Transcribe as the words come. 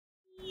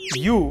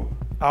You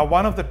are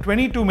one of the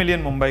 22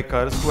 million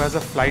Mumbaikars who has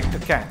a flight to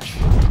catch.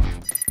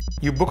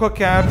 You book a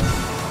cab,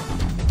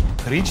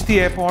 reach the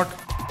airport,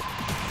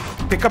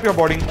 pick up your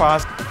boarding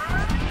pass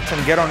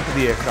and get onto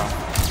the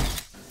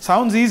aircraft.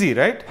 Sounds easy,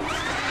 right?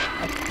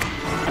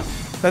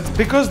 That's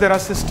because there are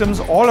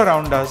systems all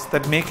around us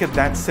that make it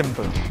that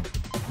simple.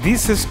 These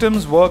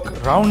systems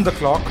work round the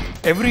clock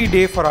every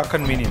day for our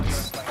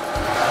convenience.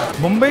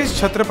 Mumbai's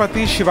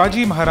Chhatrapati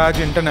Shivaji Maharaj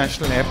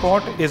International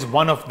Airport is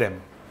one of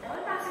them. All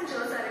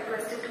passengers are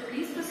requested to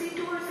please proceed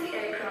towards the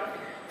aircraft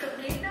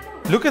from gate number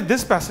 1. Look at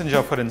this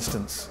passenger, for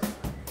instance.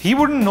 He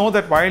wouldn't know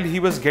that while he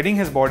was getting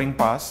his boarding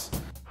pass,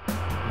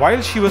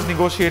 while she was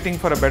negotiating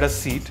for a better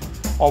seat,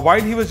 or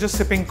while he was just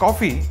sipping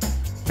coffee,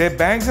 their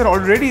bags had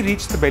already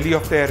reached the belly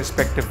of their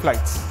respective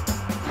flights.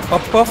 A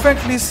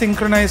perfectly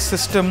synchronized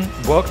system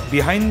worked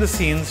behind the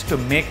scenes to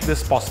make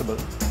this possible.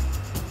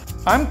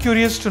 I'm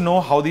curious to know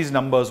how these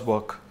numbers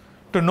work.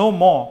 To know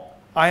more,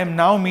 I am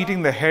now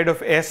meeting the head of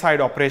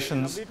airside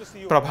operations,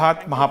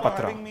 Prabhat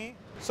Mahapatra.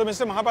 So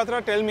Mr.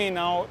 Mahapatra, tell me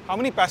now, how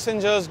many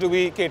passengers do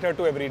we cater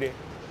to every day?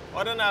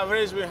 On an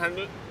average, we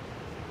handle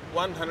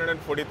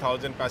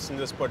 140,000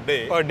 passengers per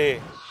day.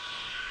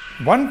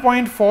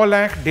 1.4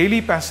 lakh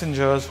daily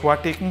passengers who are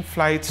taking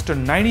flights to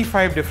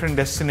 95 different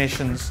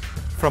destinations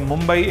from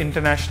Mumbai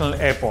International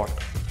Airport.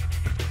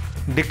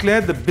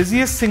 Declared the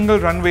busiest single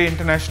runway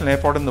international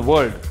airport in the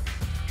world,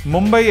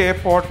 Mumbai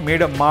Airport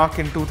made a mark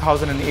in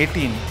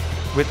 2018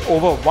 with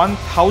over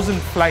 1,000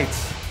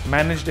 flights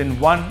managed in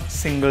one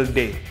single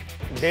day.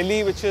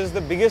 Delhi, which is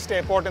the biggest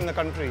airport in the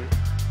country,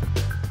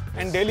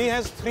 and Delhi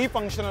has 3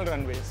 functional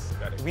runways.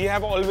 Correct. We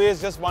have always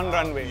just one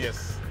runway.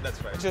 Yes,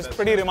 that's right. Which is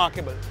pretty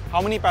remarkable.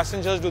 How many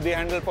passengers do they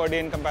handle per day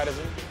in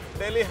comparison?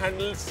 Delhi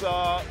handles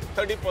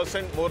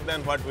 30% more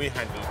than what we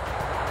handle.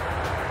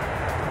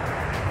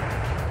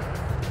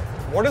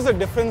 What is the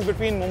difference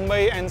between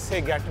Mumbai and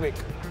say Gatwick?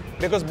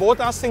 Because both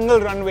are single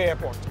runway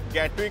airports.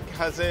 Gatwick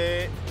has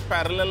a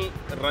parallel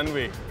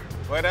runway,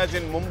 whereas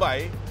in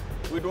Mumbai,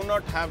 we do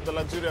not have the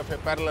luxury of a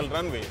parallel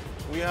runway.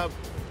 We have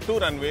 2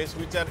 runways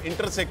which are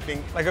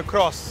intersecting Like a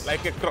cross.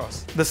 like a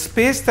cross. The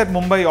space that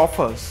Mumbai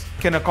offers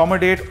can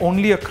accommodate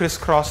only a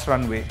crisscross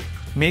runway,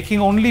 making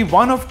only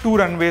one of 2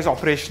 runways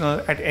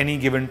operational at any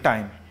given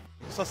time.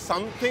 So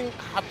something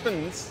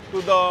happens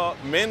to the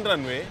main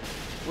runway,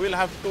 we will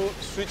have to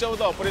switch out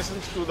the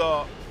operations to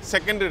the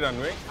secondary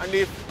runway, and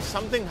if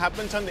something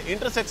happens on the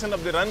intersection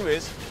of the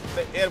runways,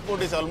 the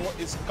airport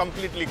is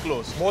completely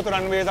closed. Both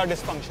runways are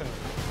dysfunctional.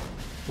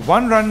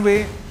 One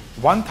runway,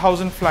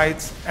 1,000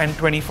 flights and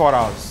 24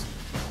 hours.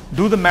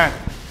 Do the math.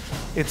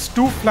 It's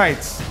 2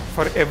 flights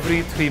for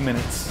every 3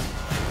 minutes.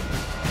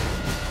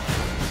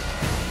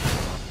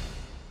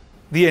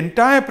 The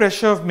entire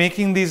pressure of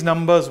making these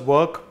numbers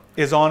work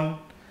is on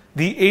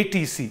the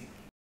ATC.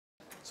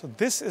 So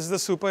this is the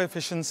super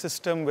efficient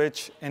system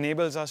which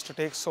enables us to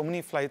take so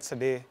many flights a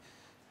day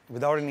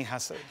without any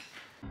hassle.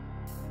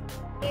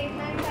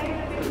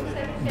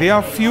 They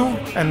are few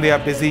and they are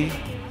busy.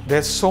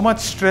 There's so much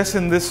stress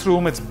in this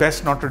room, it's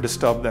best not to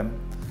disturb them.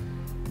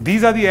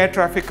 These are the air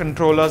traffic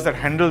controllers that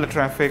handle the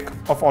traffic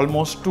of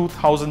almost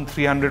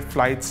 2,300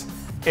 flights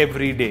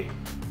every day.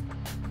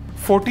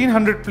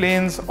 1,400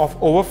 planes of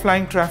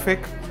overflying traffic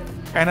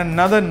and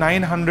another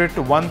 900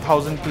 to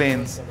 1,000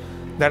 planes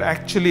that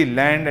actually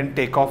land and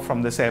take off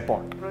from this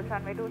airport.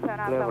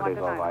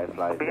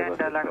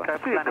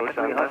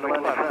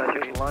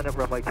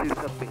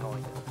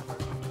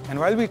 And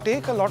while we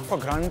take a lot for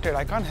granted,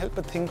 I can't help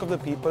but think of the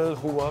people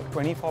who work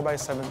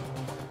 24/7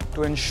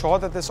 to ensure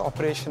that this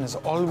operation is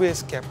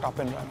always kept up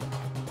and running.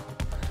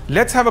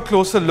 Let's have a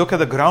closer look at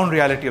the ground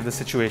reality of the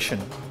situation.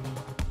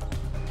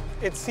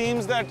 It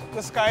seems that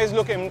the skies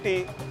look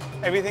empty,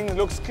 everything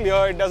looks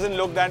clear, it doesn't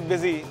look that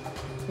busy.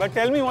 But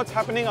tell me what's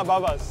happening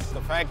above us.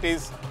 The fact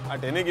is,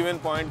 at any given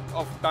point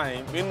of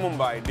time in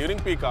Mumbai, during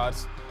peak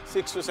hours,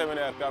 6 to 7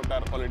 aircraft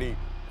are already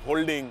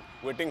holding,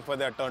 waiting for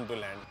their turn to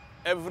land.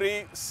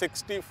 Every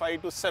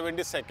 65 to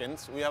 70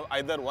 seconds, we have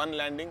either one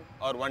landing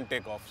or one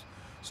takeoff.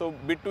 So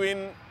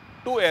between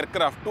 2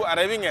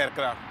 arriving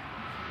aircraft,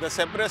 the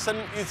separation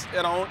is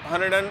around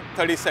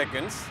 130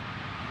 seconds.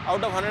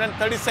 Out of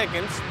 130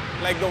 seconds,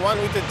 like the one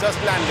which has just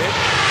landed,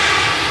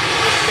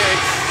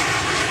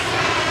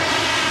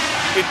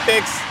 it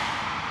takes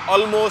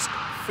almost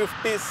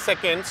 50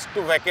 seconds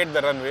to vacate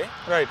the runway.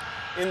 Right.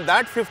 In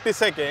that 50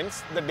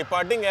 seconds, the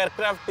departing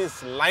aircraft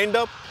is lined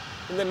up.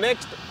 In the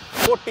next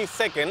 40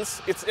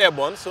 seconds, it's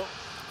airborne. So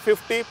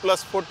 50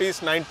 plus 40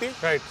 is 90.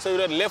 Right. So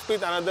you are left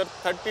with another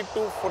 30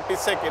 to 40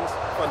 seconds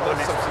for the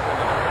subsequent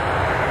runway.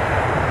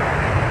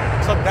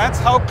 So that's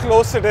how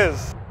close it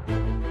is.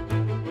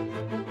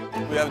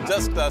 We have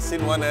just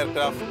seen one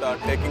aircraft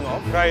taking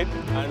off. Right.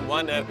 And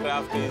one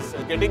aircraft is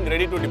getting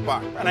ready to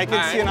depart. And I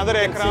can see another you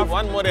can aircraft. see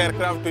one more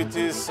aircraft which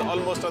is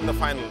almost on the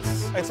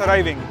finals. It's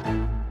arriving.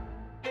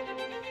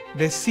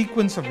 Their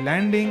sequence of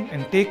landing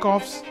and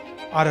takeoffs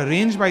are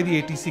arranged by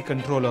the ATC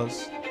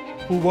controllers,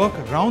 who work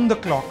round the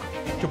clock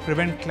to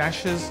prevent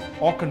clashes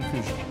or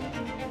confusion.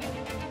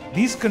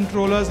 These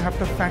controllers have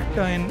to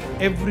factor in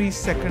every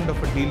second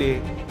of a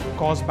delay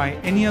caused by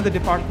any other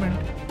department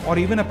or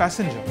even a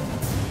passenger.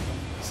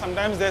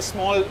 Sometimes there's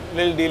small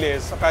little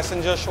delays. A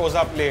passenger shows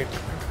up late.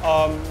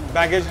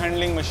 Baggage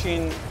handling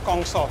machine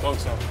conks off.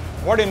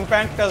 What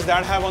impact does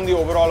that have on the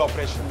overall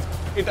operation?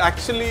 It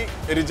actually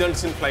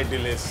results in flight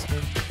delays.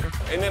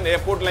 In an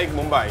airport like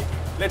Mumbai,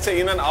 let's say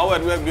in an hour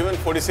we have given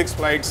 46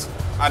 flights,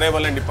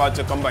 arrival and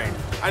departure combined,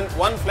 and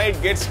one flight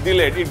gets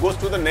delayed, it goes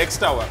to the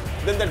next hour.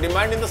 Then the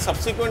demand in the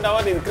subsequent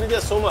hour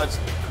increases so much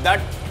that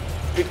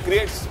it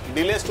creates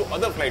delays to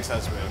other flights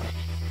as well.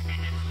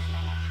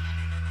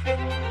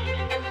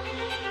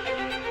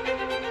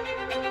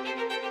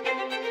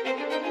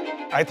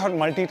 I thought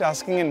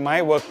multitasking in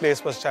my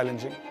workplace was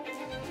challenging.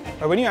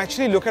 But when you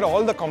actually look at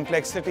all the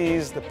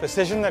complexities, the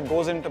precision that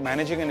goes into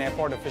managing an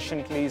airport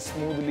efficiently,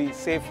 smoothly,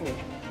 safely,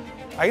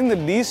 I think the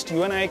least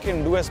you and I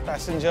can do as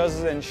passengers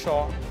is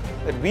ensure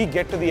that we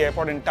get to the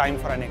airport in time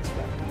for our next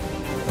flight.